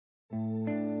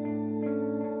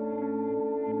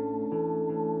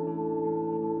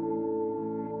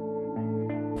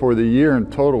For the year in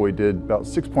total, we did about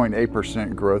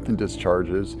 6.8% growth in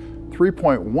discharges.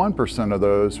 3.1% of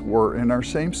those were in our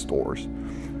same stores.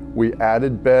 We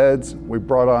added beds. We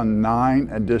brought on 9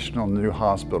 additional new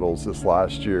hospitals this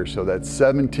last year. So that's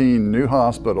 17 new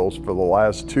hospitals for the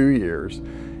last 2 years.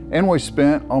 And we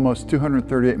spent almost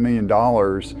 $238 million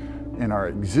in our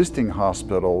existing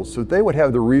hospitals so they would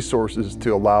have the resources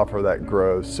to allow for that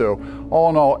growth. So all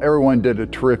in all, everyone did a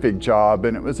terrific job,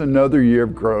 and it was another year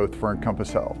of growth for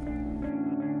Encompass Health.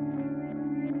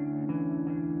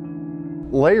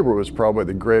 Labor was probably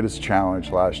the greatest challenge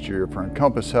last year for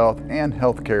Encompass Health and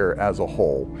healthcare as a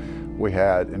whole. We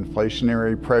had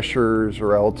inflationary pressures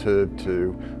relative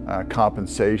to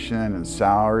compensation and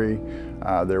salary.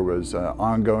 There was an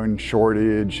ongoing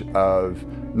shortage of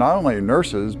not only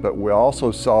nurses, but we also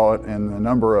saw it in the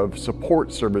number of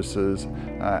support services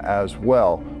as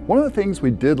well. One of the things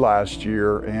we did last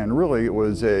year, and really it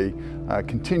was a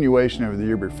continuation of the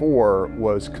year before,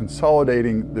 was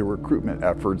consolidating the recruitment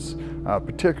efforts,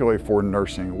 particularly for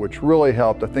nursing, which really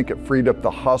helped. I think it freed up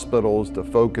the hospitals to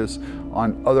focus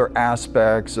on other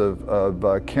aspects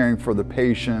of caring for the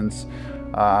patients.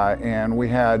 And we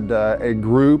had a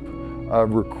group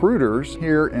of recruiters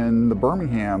here in the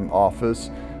Birmingham office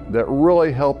that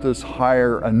really helped us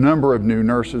hire a number of new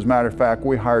nurses. Matter of fact,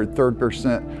 we hired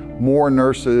 30% more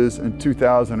nurses in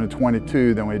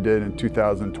 2022 than we did in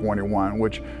 2021,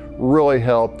 which really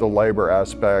helped the labor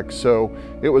aspect. So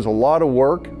it was a lot of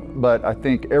work, but I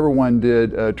think everyone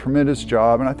did a tremendous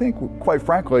job. And I think, quite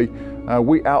frankly,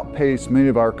 we outpaced many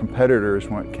of our competitors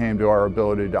when it came to our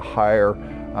ability to hire.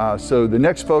 So the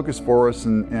next focus for us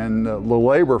in the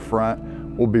labor front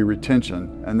will be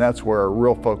retention, and that's where our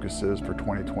real focus is for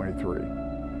 2023.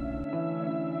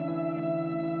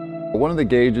 One of the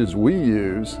gauges we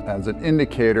use as an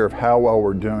indicator of how well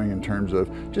we're doing in terms of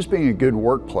just being a good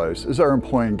workplace is our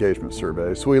employee engagement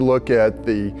survey. So we look at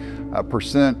the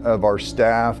percent of our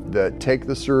staff that take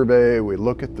the survey, we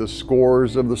look at the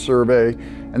scores of the survey,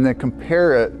 and then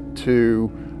compare it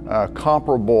to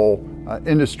comparable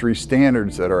industry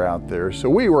standards that are out there. So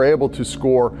we were able to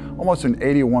score almost an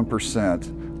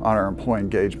 81% on our employee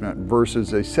engagement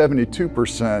versus a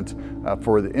 72%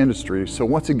 for the industry. So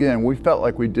once again, we felt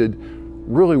like we did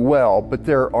really well, but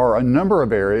there are a number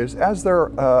of areas, as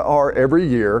there are every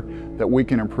year, that we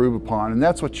can improve upon. And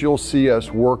that's what you'll see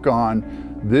us work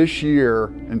on this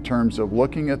year in terms of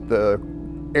looking at the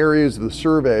areas of the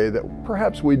survey that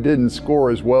perhaps we didn't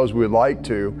score as well as we'd like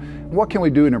to. What can we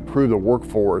do to improve the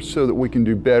workforce so that we can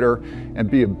do better and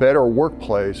be a better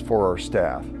workplace for our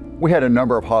staff? We had a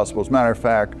number of hospitals. Matter of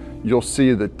fact, you'll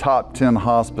see the top 10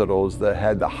 hospitals that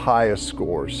had the highest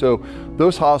scores. So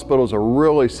those hospitals are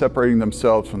really separating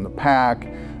themselves from the pack.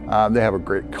 They have a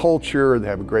great culture, they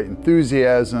have a great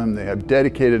enthusiasm, they have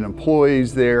dedicated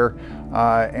employees there,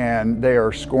 and they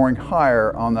are scoring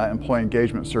higher on that employee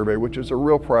engagement survey, which is a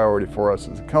real priority for us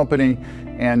as a company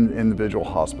and individual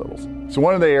hospitals. So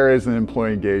one of the areas in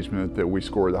employee engagement that we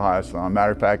scored the highest on,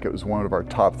 matter of fact, it was one of our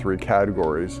top 3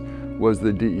 categories, was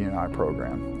the DE&I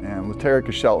program. And Tarr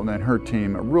Shelton and her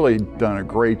team have really done a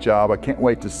great job. I can't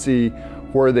wait to see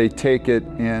where they take it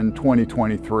in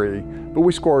 2023. But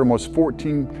we scored almost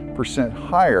 14%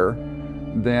 higher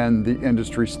than the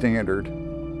industry standard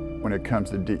when it comes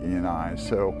to DE&I.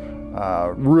 So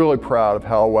really proud of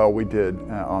how well we did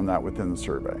on that within the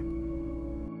survey.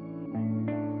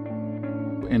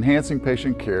 Enhancing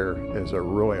patient care is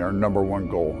really our #1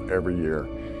 goal every year.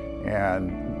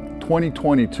 And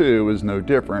 2022 is no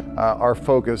different. Our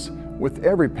focus with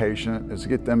every patient is to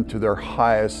get them to their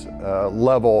highest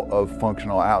level of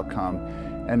functional outcome.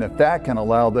 And if that can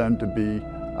allow them to be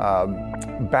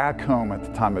back home at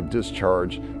the time of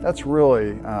discharge, that's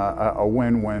really a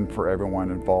win-win for everyone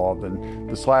involved. And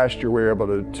this last year we were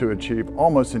able to achieve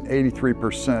almost an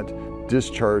 83%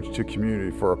 discharge to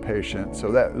community for a patient.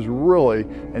 So that is really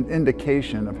an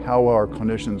indication of how well our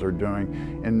clinicians are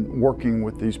doing in working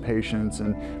with these patients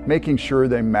and making sure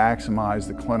they maximize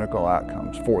the clinical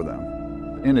outcomes for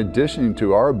them. In addition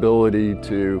to our ability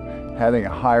to having a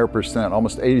higher percent,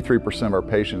 almost 83% of our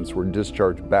patients were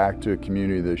discharged back to a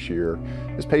community this year,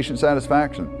 is patient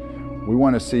satisfaction. We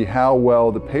want to see how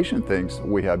well the patient thinks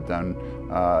we have done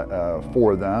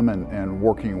for them and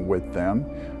working with them.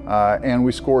 And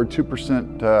we scored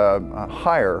 2%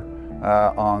 higher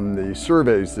on the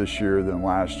surveys this year than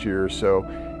last year. So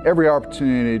every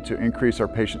opportunity to increase our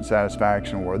patient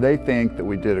satisfaction where they think that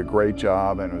we did a great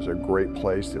job and it was a great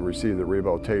place to receive the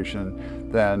rehabilitation,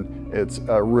 then it's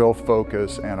a real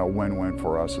focus and a win-win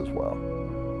for us as well.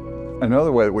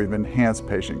 Another way that we've enhanced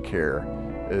patient care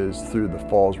is through the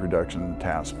Falls Reduction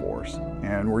Task Force.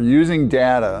 And we're using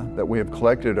data that we have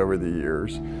collected over the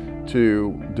years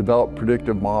to develop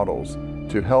predictive models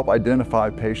to help identify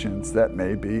patients that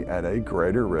may be at a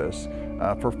greater risk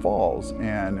for falls.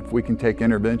 And if we can take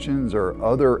interventions or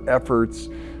other efforts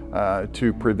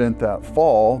to prevent that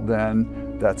fall,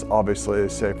 then that's obviously a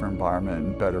safer environment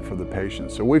and better for the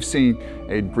patient. So we've seen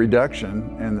a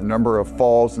reduction in the number of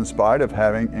falls in spite of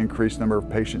having increased number of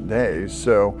patient days.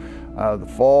 So the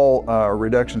Fall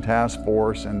Reduction Task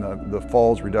Force and the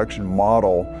Falls Reduction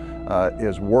Model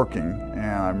is working, and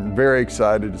I'm very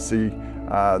excited to see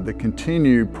the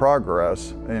continued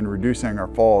progress in reducing our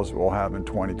falls we'll have in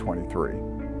 2023.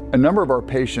 A number of our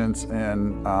patients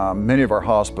in many of our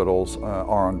hospitals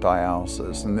are on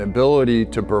dialysis, and the ability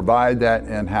to provide that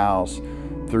in-house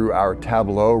through our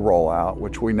Tableau rollout,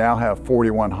 which we now have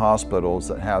 41 hospitals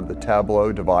that have the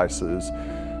Tableau devices,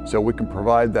 so we can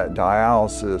provide that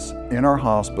dialysis in our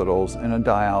hospitals in a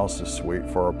dialysis suite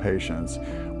for our patients.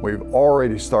 We've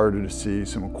already started to see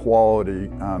some quality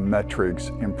metrics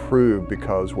improve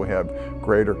because we have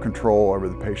greater control over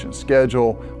the patient's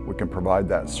schedule. We can provide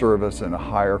that service in a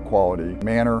higher quality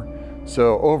manner.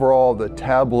 So overall, the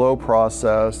Tableau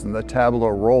process and the Tableau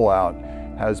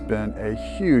rollout has been a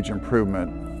huge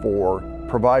improvement for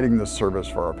providing this service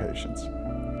for our patients.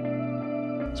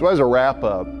 So as a wrap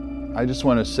up, I just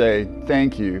want to say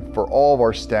thank you for all of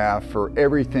our staff for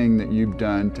everything that you've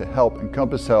done to help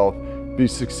Encompass Health be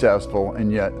successful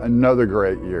in yet another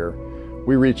great year.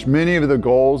 We reached many of the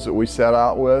goals that we set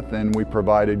out with, and we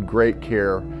provided great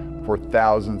care for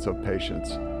thousands of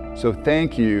patients. So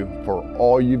thank you for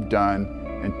all you've done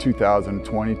in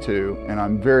 2022, and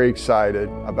I'm very excited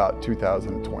about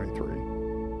 2023.